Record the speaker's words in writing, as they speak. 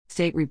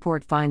State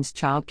report finds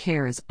child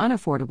care is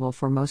unaffordable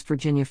for most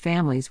Virginia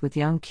families with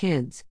young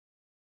kids.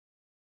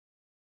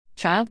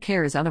 Child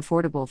care is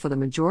unaffordable for the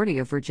majority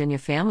of Virginia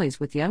families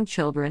with young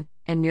children,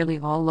 and nearly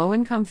all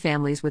low-income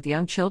families with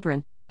young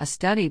children, a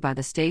study by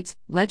the state's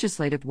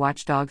legislative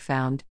watchdog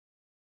found.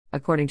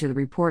 According to the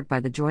report by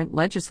the Joint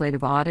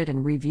Legislative Audit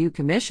and Review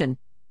Commission,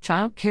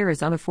 child care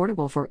is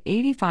unaffordable for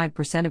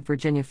 85% of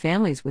Virginia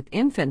families with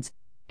infants,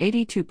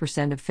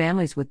 82% of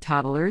families with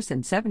toddlers,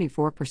 and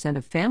 74%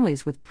 of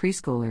families with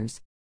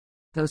preschoolers.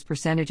 Those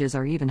percentages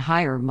are even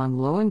higher among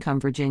low-income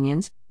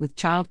Virginians, with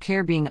child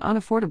care being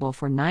unaffordable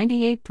for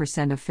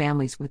 98% of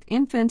families with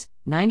infants,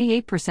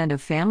 98%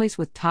 of families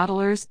with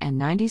toddlers,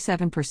 and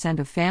 97%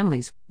 of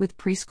families with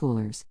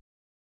preschoolers.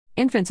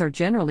 Infants are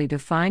generally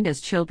defined as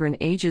children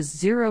ages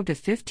 0 to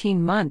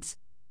 15 months,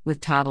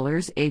 with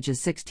toddlers ages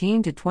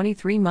 16 to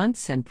 23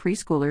 months and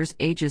preschoolers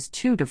ages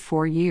 2 to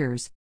 4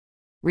 years.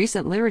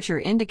 Recent literature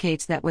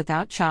indicates that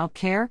without child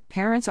care,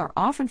 parents are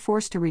often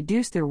forced to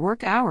reduce their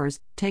work hours,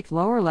 take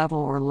lower-level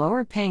or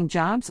lower-paying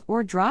jobs,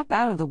 or drop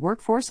out of the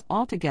workforce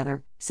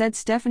altogether, said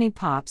Stephanie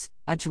Pops,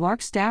 a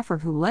JLARC staffer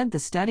who led the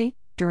study,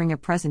 during a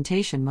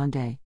presentation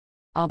Monday.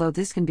 Although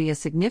this can be a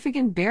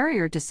significant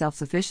barrier to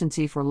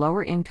self-sufficiency for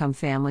lower-income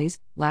families,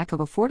 lack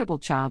of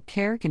affordable child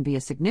care can be a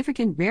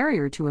significant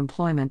barrier to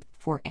employment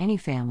for any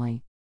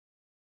family.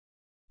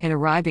 In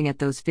arriving at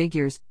those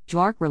figures,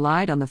 JLARC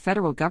relied on the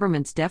federal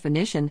government's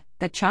definition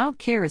that child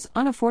care is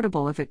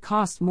unaffordable if it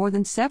costs more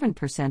than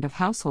 7% of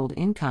household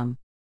income.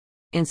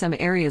 In some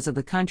areas of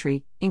the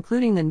country,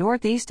 including the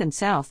Northeast and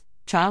South,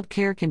 child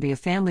care can be a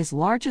family's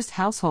largest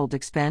household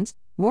expense,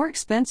 more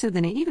expensive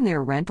than even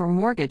their rent or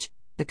mortgage,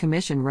 the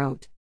commission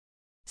wrote.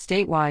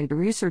 Statewide,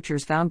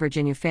 researchers found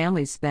Virginia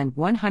families spend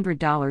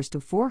 $100 to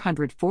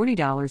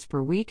 $440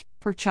 per week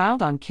per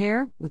child on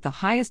care, with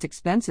the highest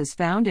expenses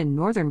found in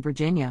Northern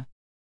Virginia.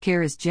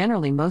 Care is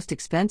generally most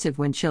expensive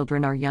when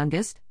children are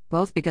youngest,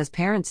 both because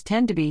parents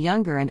tend to be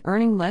younger and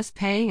earning less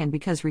pay and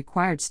because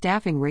required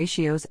staffing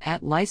ratios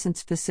at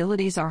licensed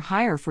facilities are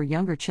higher for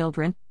younger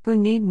children, who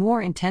need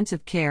more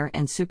intensive care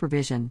and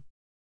supervision.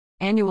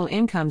 Annual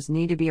incomes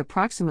need to be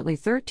approximately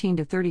 13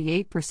 to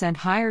 38%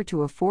 higher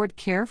to afford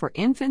care for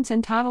infants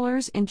and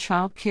toddlers in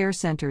child care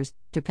centers,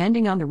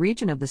 depending on the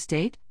region of the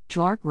state,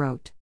 JLARC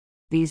wrote.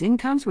 These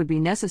incomes would be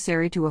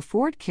necessary to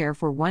afford care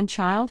for one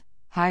child.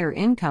 Higher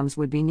incomes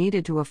would be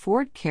needed to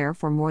afford care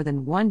for more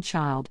than one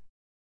child.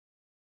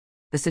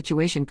 The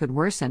situation could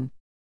worsen.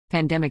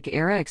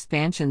 Pandemic-era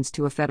expansions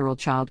to a federal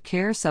child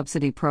care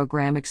subsidy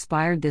program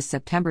expired this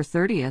September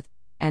 30th,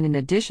 and an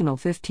additional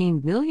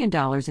 $15 billion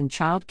in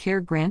child care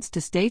grants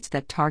to states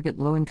that target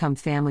low-income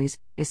families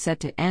is set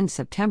to end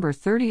September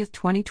 30,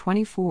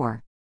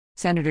 2024.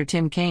 Senator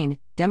Tim Kaine,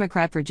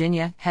 Democrat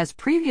Virginia, has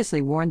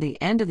previously warned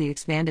the end of the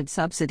expanded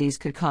subsidies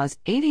could cause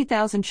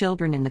 80,000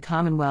 children in the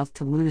Commonwealth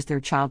to lose their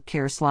child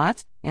care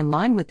slots, in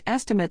line with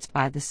estimates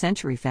by the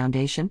Century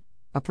Foundation,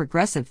 a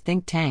progressive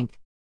think tank.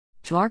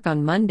 JLARC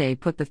on Monday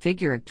put the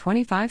figure at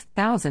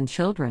 25,000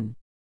 children.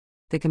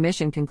 The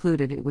commission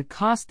concluded it would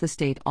cost the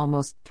state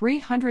almost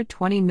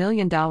 $320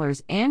 million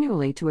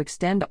annually to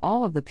extend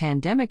all of the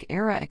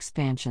pandemic-era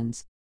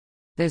expansions.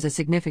 There's a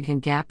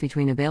significant gap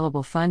between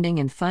available funding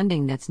and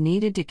funding that's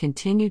needed to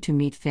continue to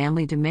meet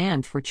family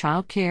demand for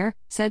child care,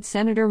 said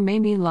Senator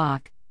Mamie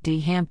Locke, D.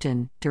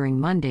 Hampton, during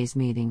Monday's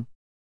meeting.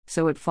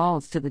 So it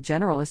falls to the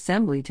General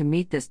Assembly to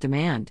meet this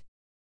demand.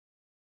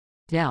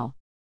 Del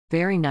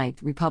Barry Knight,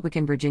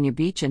 Republican Virginia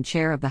Beach and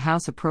chair of the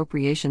House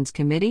Appropriations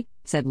Committee,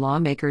 said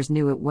lawmakers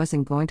knew it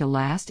wasn't going to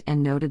last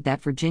and noted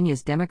that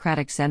Virginia's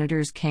Democratic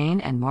Senators Kaine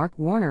and Mark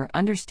Warner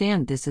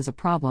understand this is a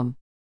problem.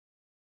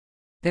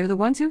 They're the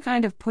ones who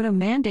kind of put a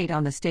mandate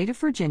on the state of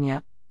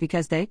Virginia,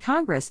 because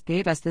Congress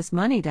gave us this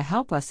money to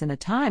help us in a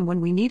time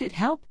when we needed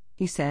help,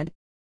 he said.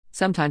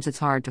 Sometimes it's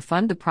hard to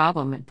fund the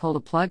problem and pull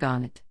the plug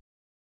on it.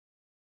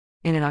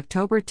 In an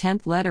October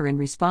 10 letter in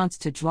response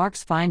to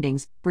JLARC's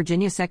findings,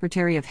 Virginia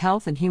Secretary of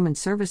Health and Human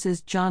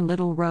Services John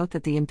Little wrote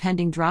that the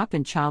impending drop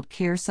in child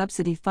care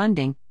subsidy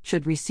funding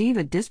should receive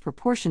a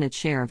disproportionate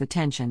share of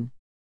attention.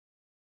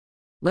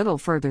 Little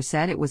further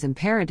said it was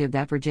imperative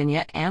that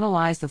Virginia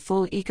analyze the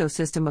full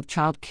ecosystem of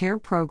child care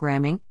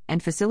programming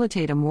and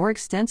facilitate a more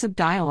extensive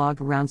dialogue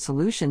around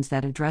solutions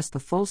that address the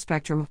full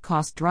spectrum of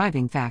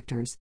cost-driving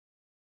factors.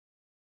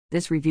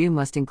 This review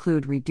must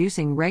include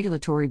reducing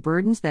regulatory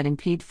burdens that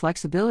impede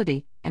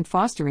flexibility and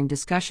fostering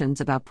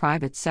discussions about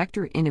private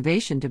sector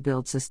innovation to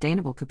build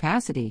sustainable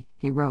capacity,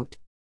 he wrote.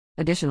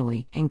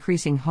 Additionally,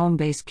 increasing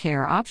home-based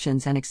care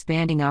options and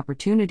expanding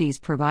opportunities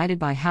provided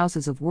by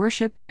houses of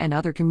worship and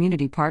other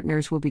community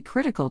partners will be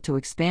critical to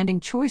expanding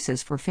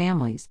choices for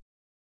families.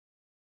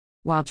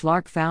 While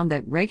JLARC found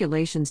that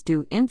regulations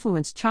do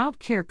influence child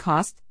care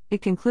costs,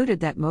 it concluded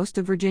that most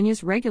of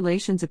Virginia's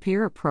regulations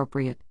appear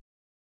appropriate.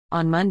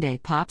 On Monday,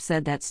 Pop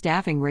said that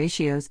staffing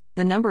ratios,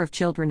 the number of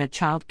children a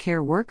child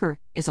care worker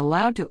is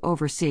allowed to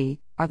oversee,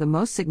 are the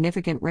most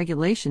significant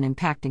regulation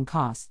impacting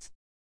costs.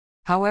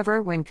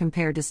 However, when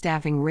compared to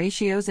staffing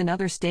ratios in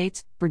other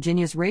states,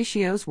 Virginia's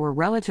ratios were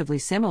relatively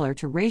similar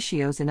to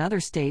ratios in other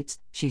states,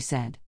 she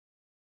said.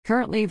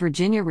 Currently,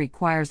 Virginia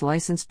requires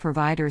licensed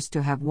providers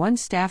to have one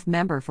staff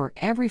member for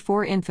every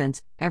 4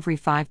 infants, every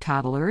 5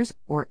 toddlers,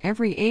 or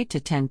every 8 to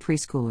 10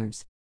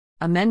 preschoolers.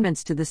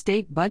 Amendments to the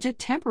state budget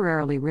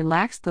temporarily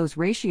relaxed those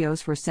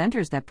ratios for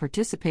centers that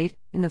participate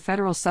in the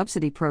federal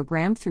subsidy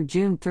program through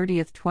June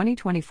 30,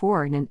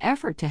 2024, in an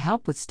effort to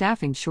help with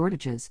staffing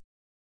shortages.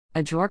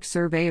 A JORC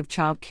survey of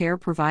child care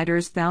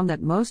providers found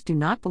that most do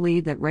not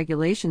believe that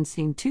regulations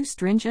seem too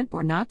stringent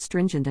or not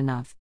stringent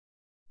enough.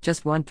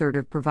 Just 1/3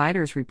 of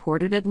providers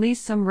reported at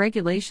least some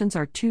regulations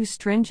are too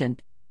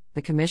stringent,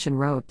 the Commission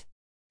wrote.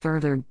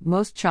 Further,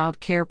 most child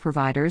care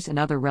providers and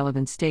other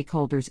relevant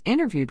stakeholders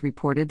interviewed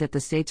reported that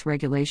the state's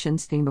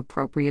regulations seem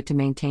appropriate to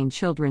maintain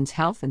children's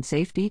health and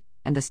safety,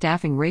 and the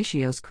staffing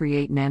ratios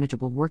create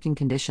manageable working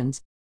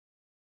conditions.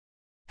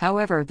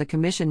 However, the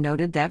Commission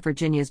noted that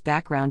Virginia's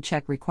background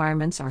check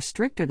requirements are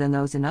stricter than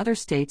those in other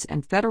states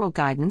and federal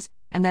guidance,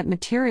 and that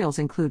materials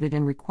included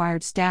in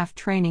required staff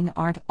training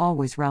aren't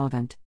always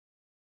relevant.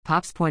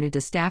 POPs pointed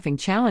to staffing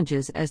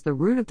challenges as the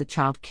root of the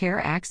child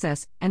care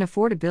access and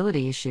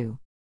affordability issue.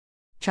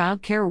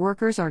 Child care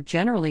workers are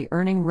generally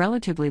earning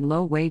relatively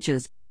low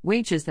wages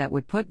that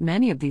would put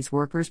many of these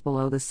workers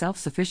below the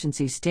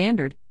self-sufficiency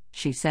standard,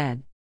 she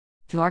said.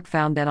 Clark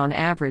found that on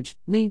average,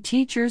 lead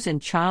teachers in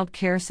child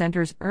care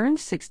centers earned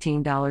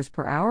 $16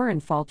 per hour in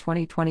fall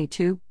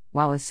 2022,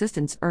 while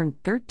assistants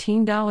earned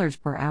 $13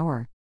 per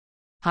hour.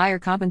 Higher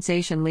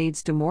compensation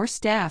leads to more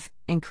staff,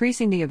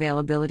 increasing the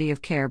availability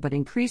of care but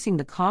increasing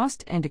the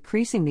cost and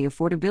decreasing the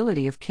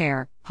affordability of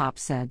care, Pop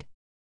said.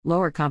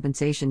 Lower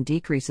compensation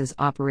decreases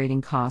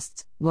operating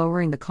costs,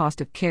 lowering the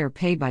cost of care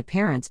paid by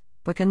parents,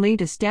 but can lead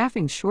to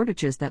staffing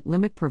shortages that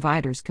limit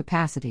providers'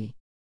 capacity.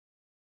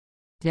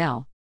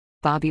 Dell.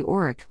 Bobby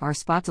Orrick, our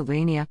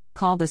Spotsylvania,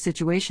 called the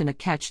situation a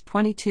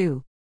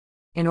catch-22.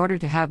 In order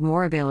to have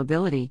more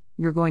availability,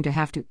 you're going to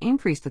have to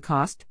increase the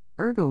cost,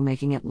 ergo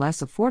making it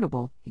less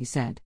affordable, he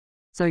said.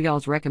 So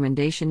y'all's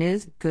recommendation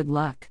is, good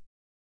luck.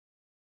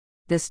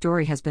 This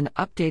story has been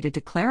updated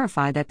to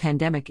clarify that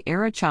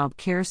pandemic-era child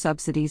care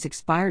subsidies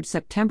expired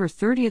September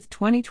 30,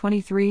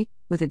 2023,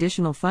 with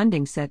additional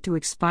funding set to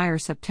expire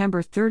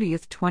September 30,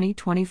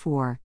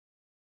 2024.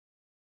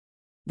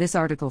 This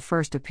article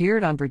first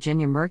appeared on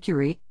Virginia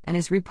Mercury and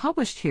is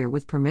republished here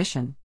with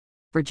permission.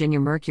 Virginia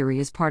Mercury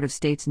is part of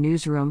States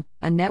Newsroom,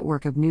 a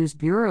network of news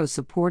bureaus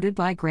supported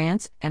by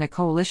grants and a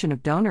coalition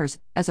of donors,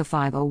 as a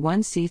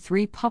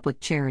 501c3 public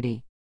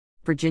charity.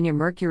 Virginia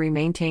Mercury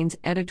maintains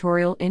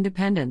editorial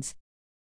independence.